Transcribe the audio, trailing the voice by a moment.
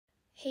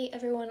Hey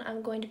everyone,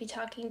 I'm going to be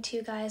talking to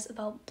you guys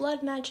about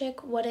blood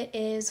magic, what it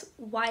is,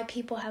 why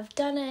people have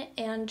done it,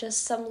 and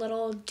just some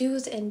little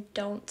do's and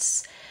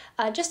don'ts.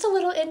 Just a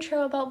little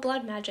intro about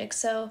blood magic.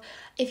 So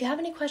if you have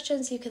any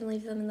questions, you can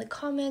leave them in the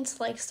comments,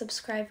 like,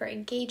 subscribe for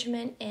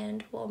engagement,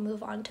 and we'll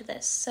move on to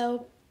this.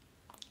 So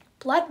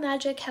blood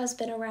magic has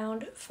been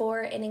around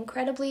for an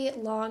incredibly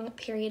long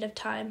period of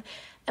time,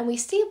 and we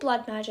see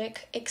blood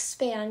magic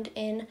expand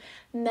in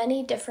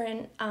many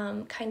different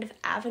kind of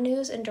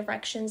avenues and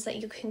directions that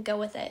you can go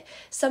with it,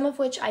 some of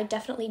which I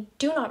definitely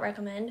do not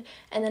recommend,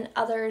 and then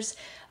others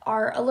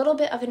are a little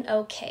bit of an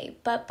okay.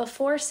 But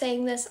before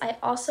saying this, I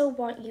also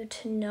want you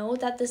to know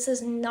that this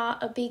is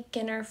not a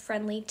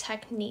beginner-friendly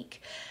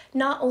technique.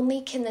 Not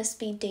only can this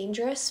be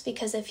dangerous,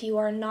 because if you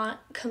are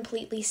not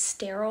completely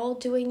sterile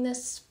doing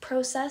this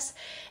process,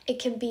 it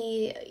can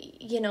be,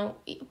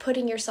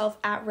 putting yourself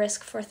at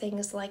risk for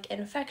things like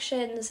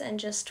infections and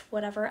just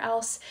whatever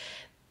else.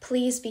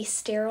 Please be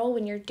sterile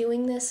when you're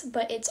doing this,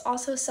 but it's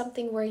also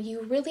something where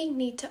you really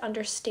need to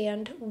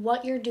understand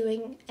what you're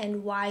doing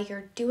and why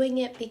you're doing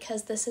it,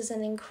 because this is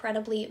an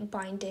incredibly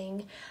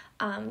binding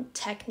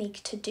technique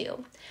to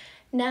do.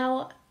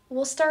 Now,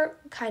 we'll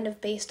start kind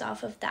of based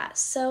off of that.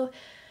 So,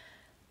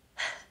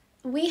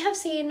 we have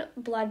seen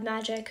blood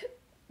magic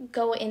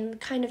go in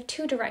kind of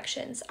two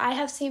directions. I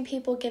have seen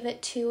people give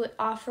it to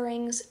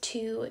offerings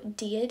to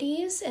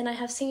deities, and I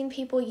have seen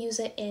people use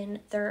it in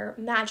their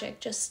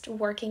magic, just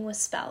working with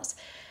spells.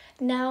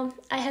 Now,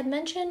 I had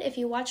mentioned, if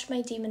you watched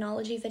my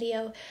demonology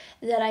video,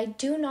 that I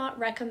do not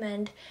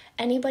recommend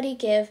anybody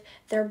give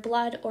their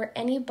blood or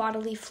any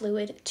bodily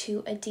fluid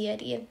to a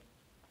deity.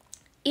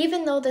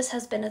 Even though this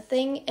has been a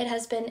thing, it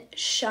has been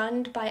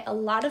shunned by a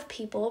lot of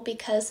people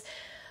because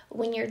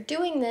when you're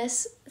doing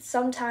this,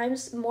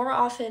 sometimes, more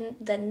often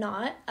than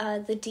not,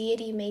 the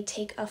deity may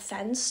take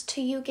offense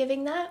to you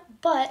giving that,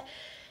 but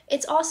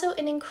it's also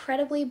an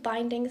incredibly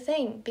binding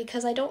thing,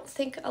 because I don't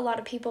think a lot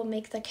of people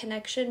make the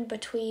connection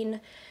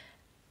between,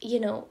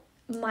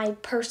 my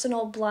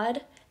personal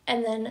blood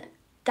and then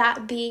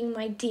that being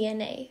my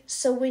DNA.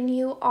 So when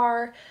you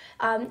are,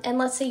 and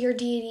let's say your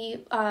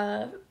deity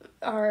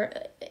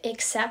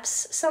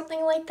accepts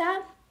something like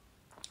that,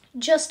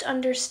 just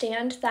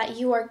understand that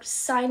you are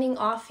signing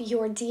off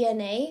your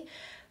DNA,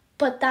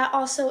 but that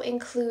also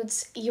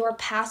includes your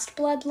past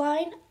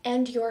bloodline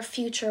and your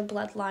future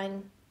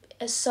bloodline.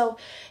 So,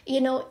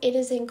 it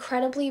is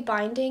incredibly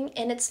binding,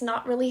 and it's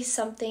not really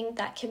something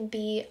that can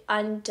be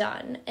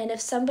undone. And if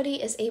somebody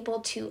is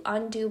able to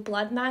undo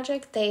blood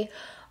magic, they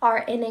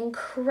are an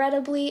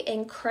incredibly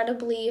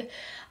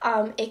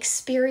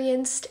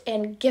experienced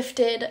and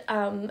gifted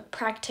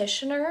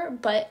practitioner,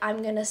 but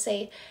I'm going to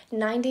say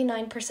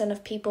 99%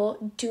 of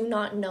people do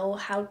not know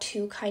how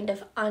to kind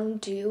of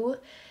undo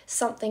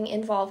something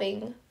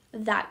involving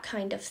that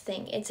kind of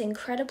thing. It's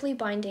incredibly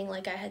binding,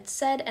 like I had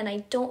said, and I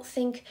don't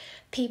think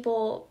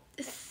people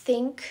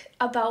think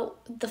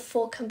about the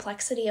full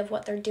complexity of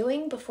what they're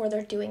doing before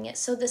they're doing it.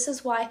 So this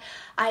is why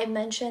I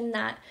mentioned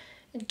that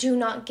do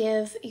not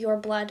give your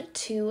blood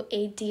to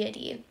a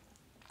deity.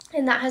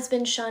 And that has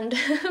been shunned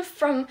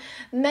from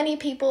many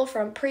people,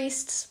 from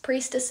priests,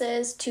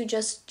 priestesses, to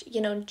just,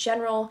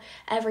 general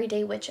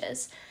everyday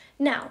witches.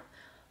 Now,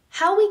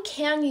 how we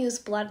can use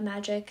blood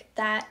magic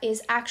that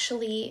is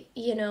actually,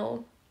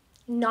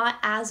 not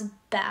as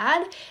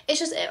bad. It's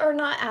just, or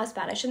not as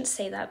bad, I shouldn't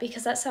say that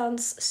because that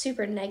sounds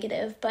super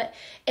negative, but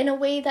in a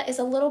way that is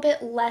a little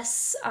bit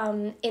less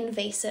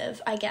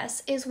invasive, I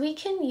guess, is we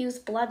can use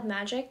blood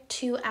magic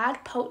to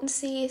add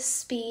potency,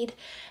 speed,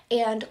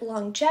 and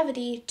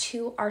longevity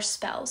to our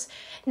spells.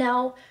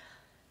 Now,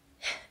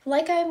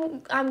 like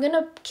I'm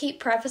gonna keep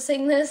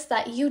prefacing this,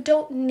 that you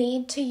don't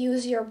need to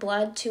use your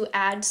blood to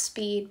add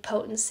speed,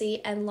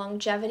 potency, and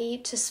longevity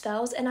to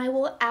spells, and I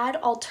will add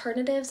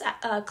alternatives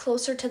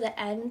closer to the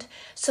end,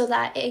 so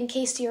that in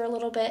case you're a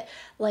little bit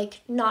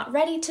not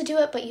ready to do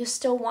it, but you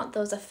still want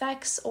those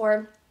effects,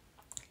 or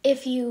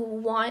if you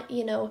want,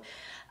 you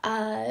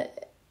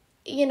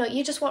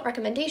just want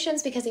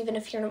recommendations, because even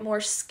if you're more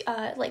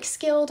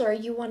skilled, or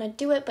you want to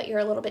do it but you're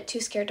a little bit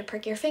too scared to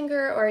prick your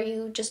finger, or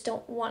you just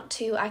don't want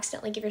to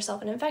accidentally give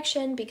yourself an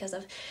infection because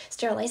of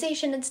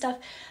sterilization and stuff,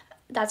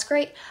 that's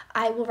great.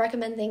 I will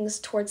recommend things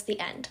towards the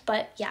end.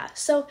 But yeah,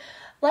 so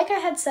like I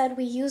had said,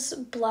 we use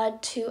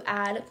blood to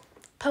add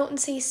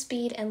potency,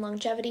 speed, and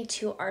longevity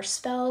to our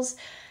spells.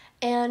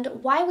 And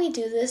why we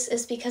do this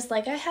is because,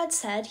 like I had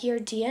said, your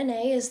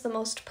DNA is the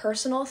most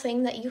personal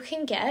thing that you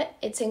can get.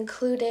 It's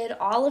included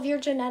all of your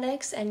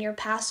genetics and your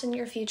past and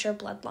your future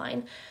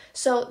bloodline.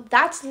 So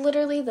that's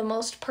literally the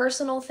most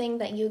personal thing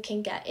that you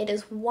can get. It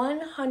is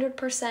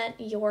 100%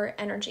 your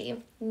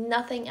energy,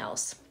 nothing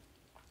else.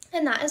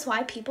 And that is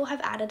why people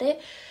have added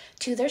it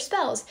to their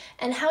spells.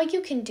 And how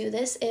you can do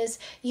this is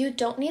you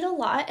don't need a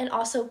lot, and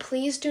also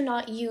please do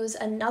not use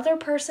another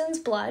person's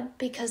blood,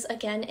 because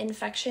again,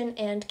 infection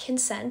and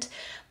consent,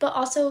 but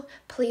also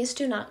please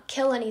do not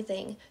kill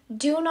anything.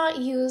 Do not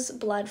use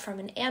blood from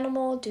an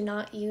animal, do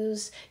not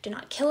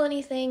kill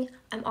anything.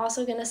 I'm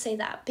also going to say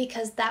that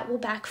because that will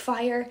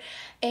backfire,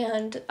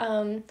 and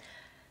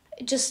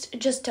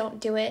just don't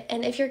do it.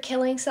 And if you're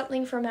killing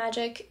something for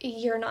magic,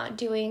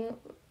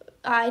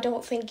 I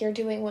don't think you're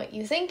doing what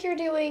you think you're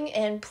doing,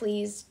 and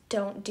please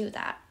don't do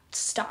that.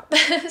 Stop.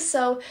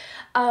 So,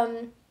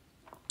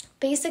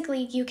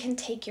 basically, you can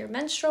take your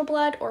menstrual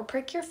blood or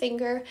prick your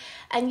finger,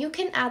 and you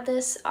can add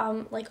this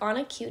like on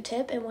a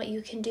Q-tip. And what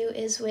you can do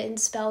is, when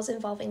spells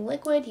involving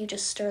liquid, you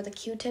just stir the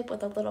Q-tip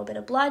with a little bit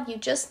of blood. You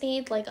just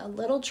need like a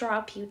little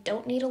drop. You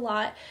don't need a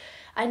lot.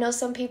 I know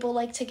some people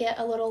like to get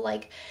a little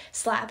like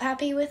slap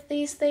happy with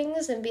these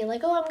things and be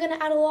like, oh, I'm going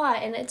to add a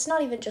lot. And it's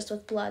not even just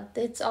with blood.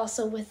 It's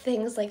also with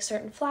things like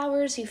certain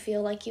flowers. You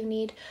feel like you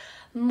need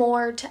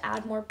more to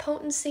add more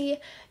potency.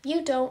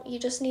 You don't. You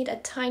just need a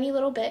tiny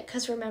little bit,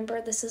 because remember,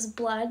 this is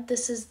blood.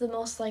 This is the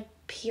most like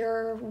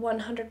pure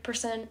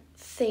 100%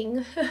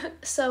 thing.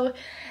 So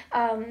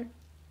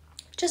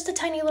just a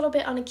tiny little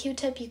bit on a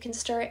Q-tip. You can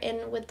stir it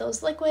in with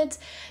those liquids.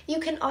 You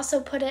can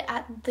also put it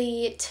at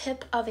the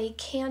tip of a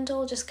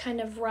candle, just kind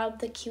of rub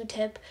the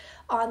Q-tip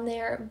on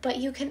there, but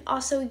you can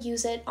also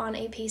use it on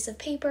a piece of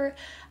paper,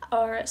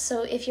 or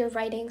so if you're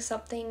writing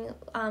something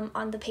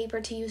on the paper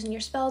to use in your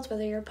spells,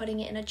 whether you're putting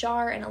it in a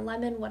jar, in a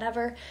lemon,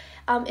 whatever,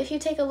 if you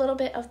take a little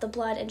bit of the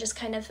blood and just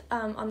kind of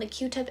on the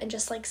Q-tip and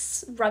just like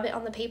rub it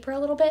on the paper a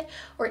little bit,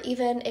 or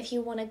even if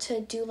you wanted to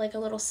do like a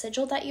little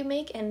sigil that you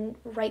make and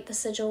write the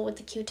sigil with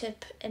the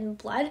Q-tip and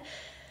blood,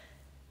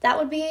 that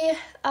would be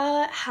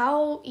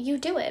how you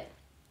do it.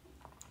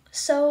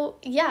 So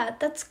yeah,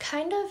 that's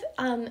kind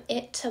of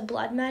it to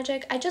blood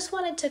magic. I just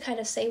wanted to kind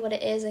of say what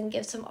it is and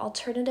give some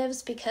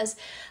alternatives, because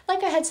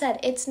like I had said,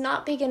 it's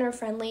not beginner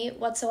friendly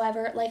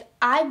whatsoever. Like,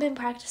 I've been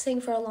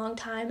practicing for a long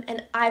time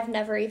and I've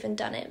never even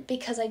done it,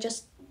 because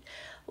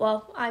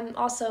I'm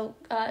also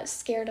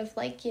scared of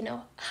like,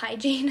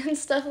 hygiene and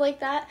stuff like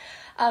that.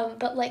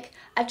 But like,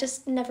 I've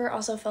just never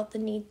also felt the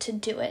need to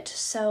do it.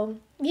 So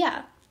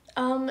yeah.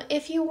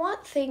 If you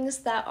want things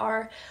that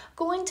are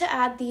going to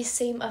add these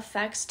same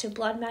effects to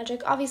blood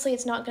magic, obviously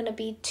it's not going to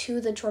be to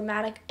the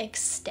dramatic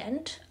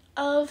extent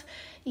of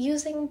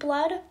using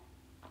blood.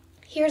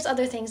 Here's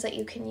other things that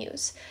you can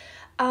use.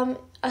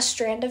 A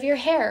strand of your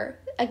hair.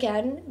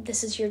 Again,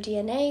 this is your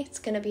DNA. It's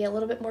going to be a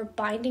little bit more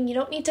binding. You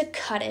don't need to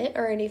cut it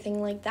or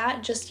anything like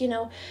that. Just,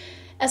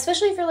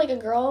 especially if you're like a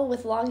girl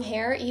with long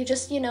hair, you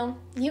just,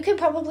 you could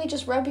probably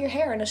just rub your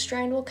hair and a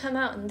strand will come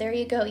out and there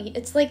you go.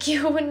 It's like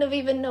you wouldn't have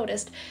even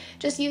noticed.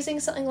 Just using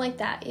something like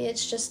that.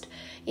 It's just,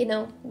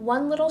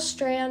 one little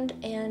strand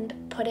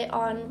and put it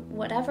on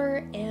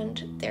whatever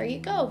and there you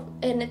go.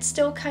 And it's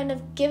still kind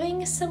of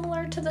giving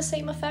similar to the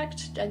same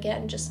effect.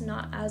 Again, just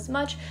not as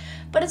much,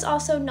 but it's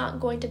also not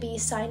going to be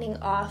signing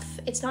off.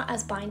 It's not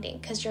as binding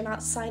because you're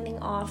not signing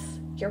off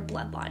your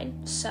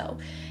bloodline. So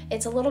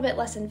it's a little bit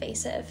less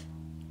invasive.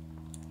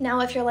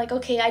 Now, if you're like,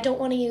 okay, I don't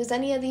want to use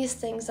any of these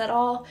things at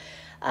all,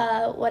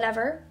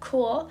 whatever,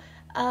 cool.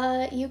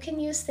 You can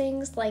use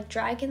things like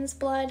dragon's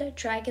blood.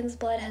 Dragon's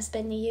blood has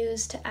been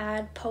used to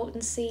add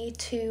potency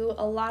to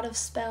a lot of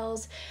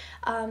spells.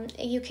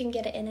 You can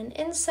get it in an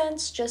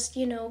incense, just,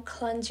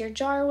 cleanse your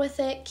jar with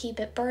it, keep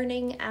it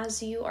burning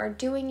as you are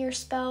doing your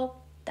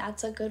spell.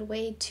 That's a good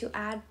way to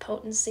add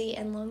potency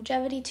and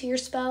longevity to your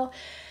spell.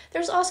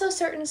 There's also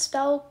certain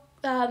spell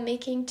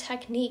making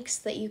techniques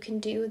that you can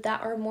do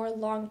that are more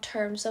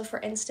long-term. So for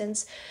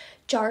instance,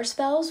 jar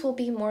spells will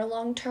be more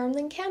long-term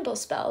than candle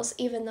spells.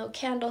 Even though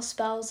candle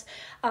spells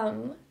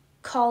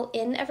call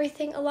in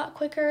everything a lot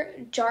quicker,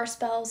 jar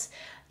spells,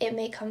 it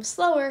may come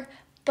slower,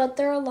 but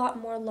they're a lot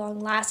more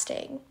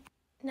long-lasting.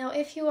 Now,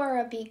 if you are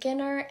a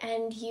beginner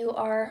and you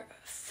are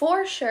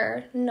for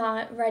sure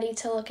not ready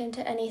to look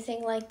into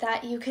anything like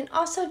that, you can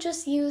also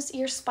just use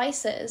your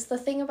spices. The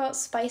thing about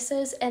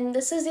spices, and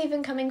this is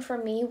even coming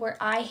from me where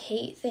I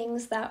hate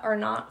things that are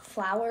not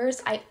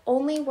flowers. I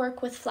only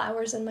work with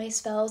flowers in my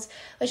spells,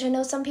 which I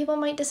know some people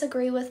might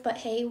disagree with, but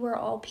hey, we're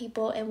all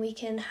people and we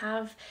can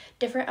have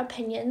different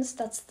opinions.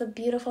 That's the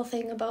beautiful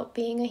thing about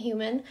being a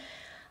human.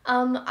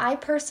 I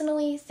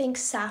personally think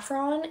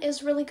saffron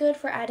is really good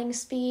for adding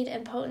speed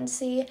and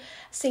potency.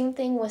 Same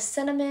thing with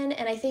cinnamon,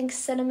 and I think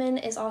cinnamon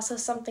is also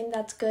something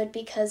that's good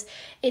because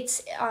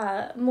it's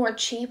more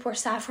cheap, where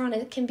saffron,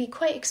 it can be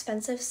quite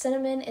expensive.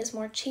 Cinnamon is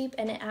more cheap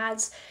and it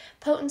adds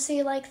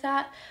potency like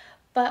that.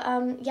 But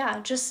yeah,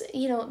 just,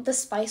 the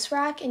spice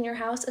rack in your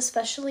house,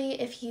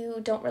 especially if you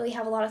don't really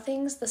have a lot of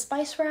things, the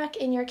spice rack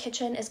in your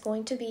kitchen is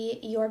going to be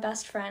your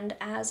best friend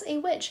as a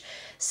witch.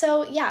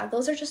 So yeah,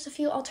 those are just a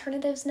few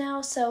alternatives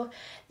now. So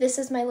this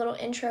is my little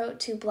intro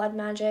to blood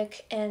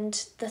magic and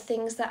the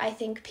things that I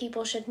think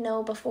people should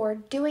know before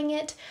doing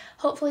it.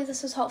 Hopefully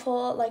this was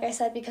helpful, like I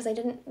said, because I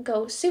didn't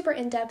go super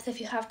in depth. If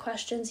you have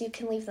questions, you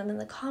can leave them in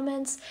the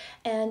comments.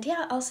 And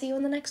yeah, I'll see you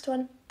in the next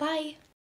one. Bye!